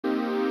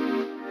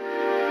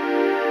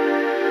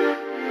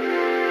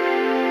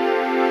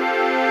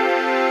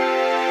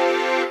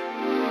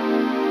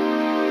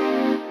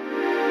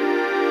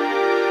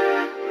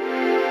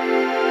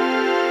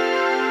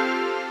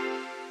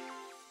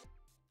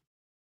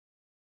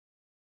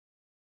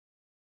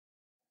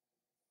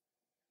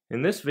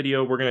In this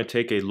video, we're going to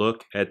take a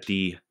look at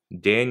the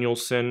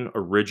Danielsson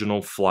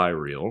original fly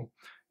reel.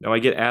 Now, I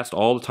get asked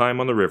all the time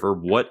on the river,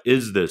 what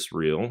is this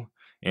reel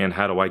and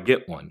how do I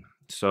get one?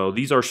 So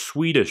these are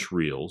Swedish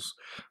reels.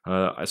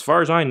 As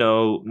far as I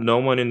know, no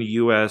one in the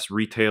US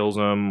retails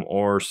them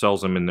or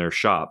sells them in their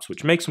shops,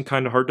 which makes them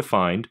kind of hard to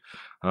find.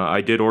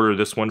 I did order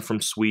this one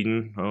from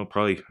Sweden,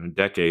 probably a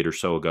decade or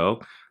so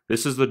ago.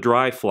 This is the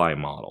Dryfly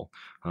model.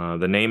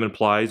 The name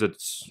implies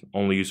it's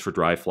only used for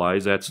dry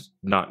flies. That's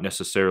not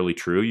necessarily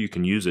true. You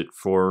can use it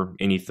for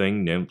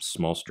anything, nymphs,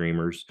 small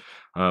streamers.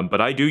 But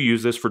I do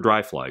use this for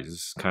dry flies. This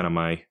is kind of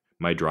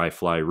my dry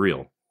fly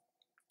reel.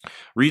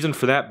 Reason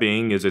for that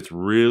being is it's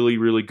really,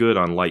 really good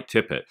on light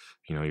tippet.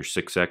 You know, your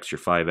 6X, your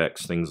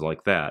 5X, things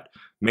like that.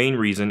 Main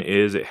reason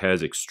is it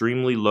has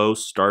extremely low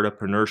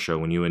startup inertia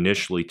when you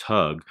initially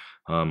tug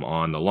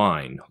on the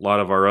line. A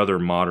lot of our other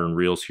modern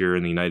reels here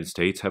in the United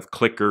States have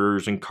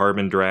clickers and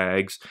carbon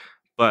drags,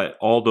 but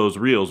all those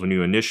reels, when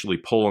you initially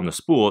pull on the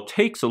spool, it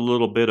takes a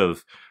little bit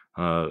of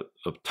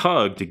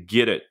tug to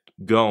get it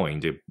going,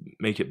 to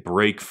make it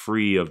break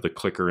free of the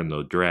clicker and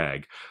the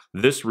drag.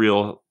 This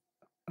reel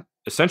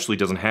essentially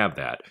doesn't have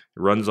that. It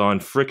runs on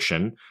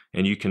friction,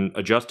 and you can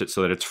adjust it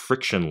so that it's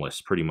frictionless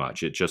pretty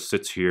much. It just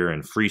sits here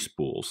and free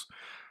spools.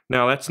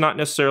 Now, that's not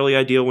necessarily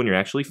ideal when you're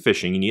actually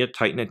fishing. You need to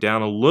tighten it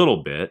down a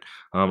little bit,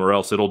 or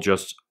else it'll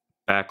just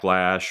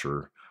backlash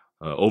or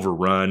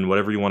overrun,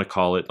 whatever you want to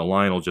call it. The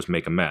line will just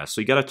make a mess.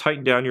 So you got to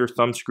tighten down your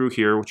thumb screw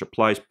here, which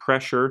applies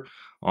pressure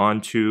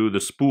onto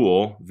the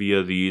spool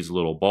via these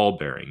little ball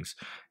bearings.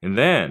 And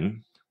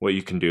then what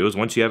you can do is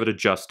once you have it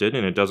adjusted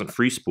and it doesn't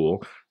free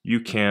spool,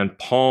 you can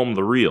palm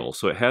the reel.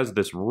 So it has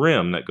this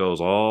rim that goes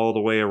all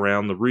the way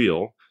around the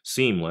reel,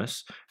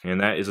 seamless,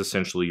 and that is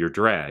essentially your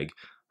drag.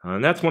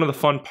 And that's one of the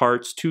fun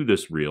parts to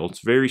this reel.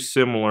 It's very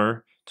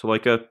similar to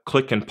like a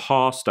click and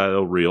paw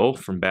style reel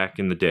from back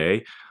in the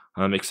day,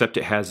 except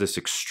it has this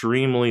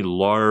extremely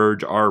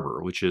large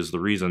arbor, which is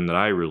the reason that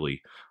I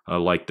really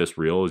like this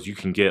reel, is you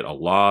can get a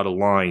lot of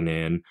line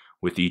in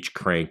with each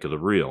crank of the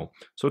reel.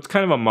 So it's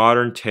kind of a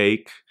modern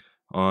take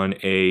on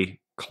a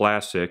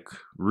classic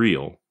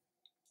reel.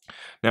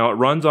 Now it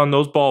runs on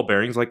those ball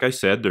bearings. Like I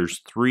said,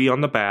 there's 3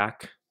 on the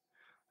back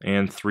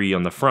and 3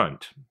 on the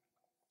front.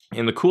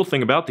 And the cool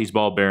thing about these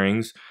ball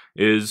bearings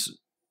is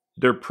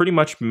they're pretty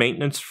much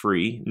maintenance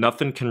free.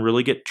 Nothing can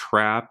really get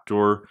trapped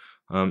or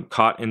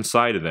caught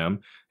inside of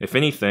them. If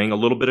anything, a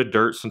little bit of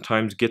dirt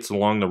sometimes gets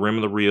along the rim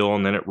of the reel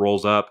and then it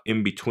rolls up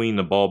in between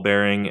the ball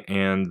bearing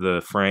and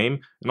the frame.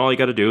 And all you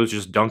got to do is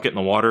just dunk it in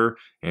the water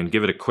and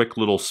give it a quick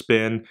little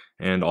spin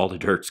and all the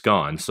dirt's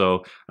gone.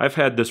 So I've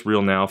had this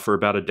reel now for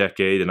about a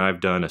decade and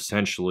I've done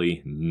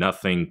essentially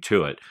nothing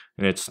to it.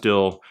 And it's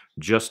still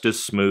just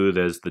as smooth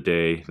as the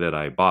day that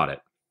I bought it.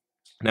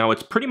 Now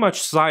it's pretty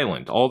much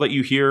silent. All that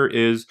you hear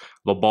is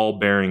the ball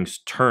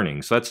bearings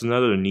turning. So that's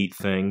another neat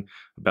thing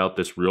about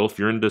this reel. If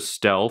you're into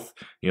stealth,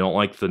 you don't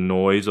like the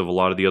noise of a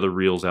lot of the other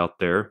reels out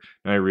there,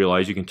 and I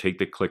realize you can take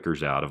the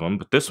clickers out of them,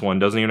 but this one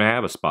doesn't even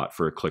have a spot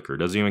for a clicker. It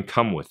doesn't even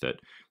come with it.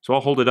 So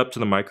I'll hold it up to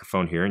the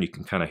microphone here and you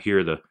can kind of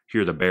hear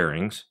the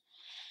bearings.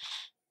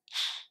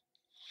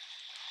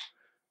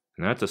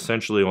 And that's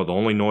essentially the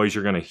only noise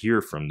you're going to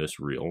hear from this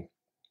reel.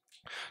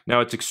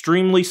 Now it's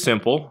extremely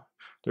simple.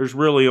 There's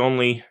really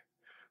only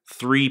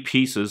 3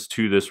 pieces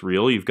to this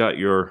reel. You've got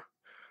your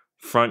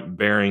front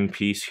bearing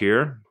piece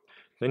here,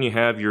 then you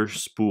have your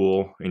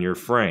spool and your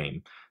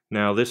frame.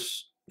 Now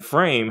this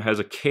frame has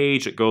a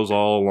cage that goes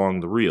all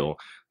along the reel.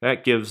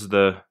 That gives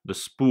the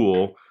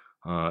spool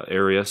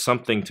area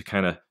something to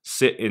kind of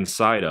sit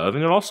inside of,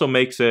 and it also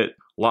makes it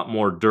a lot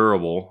more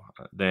durable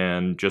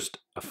than just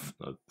a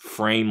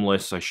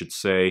frameless, I should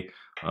say,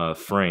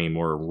 frame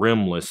or a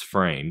rimless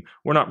frame.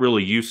 We're not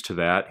really used to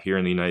that here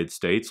in the United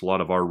States. A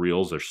lot of our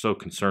reels are so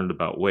concerned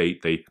about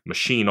weight, they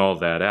machine all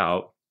that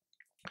out.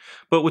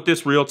 But with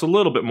this reel, it's a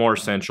little bit more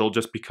essential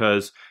just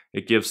because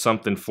it gives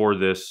something for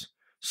this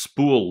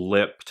spool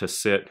lip to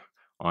sit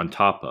on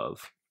top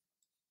of.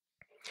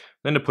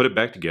 Then to put it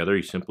back together,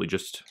 you simply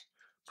just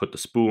put the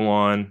spool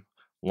on,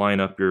 line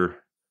up your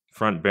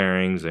front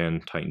bearings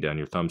and tighten down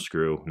your thumb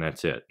screw, and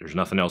that's it. There's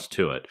nothing else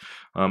to it.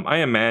 I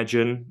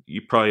imagine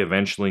you probably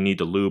eventually need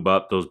to lube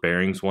up those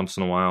bearings once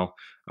in a while.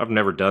 I've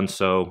never done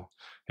so.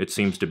 It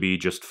seems to be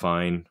just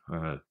fine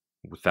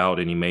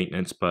without any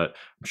maintenance, but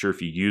I'm sure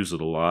if you use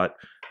it a lot,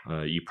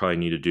 you probably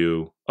need to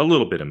do a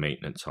little bit of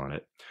maintenance on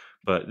it.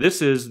 But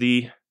this is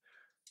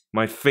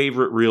my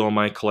favorite reel in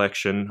my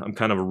collection. I'm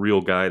kind of a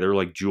reel guy. They're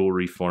like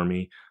jewelry for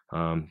me.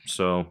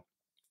 So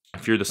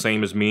if you're the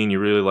same as me and you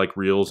really like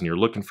reels and you're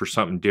looking for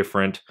something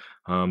different,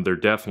 they're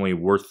definitely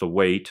worth the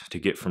wait to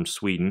get from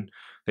Sweden.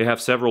 They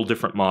have several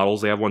different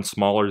models. They have one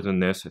smaller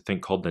than this, I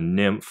think called the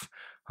Nymph.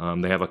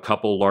 They have a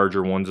couple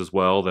larger ones as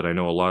well that I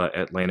know a lot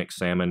of Atlantic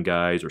salmon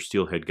guys or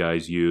steelhead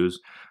guys use.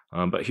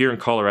 But here in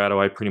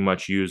Colorado, I pretty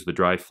much use the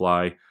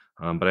Dryfly.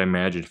 But I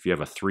imagine if you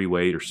have a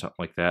 3-weight or something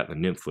like that, the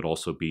Nymph would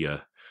also be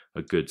a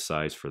good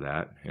size for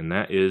that. And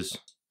that is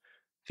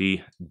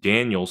the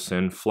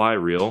Danielsson fly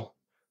reel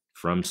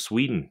from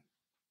Sweden.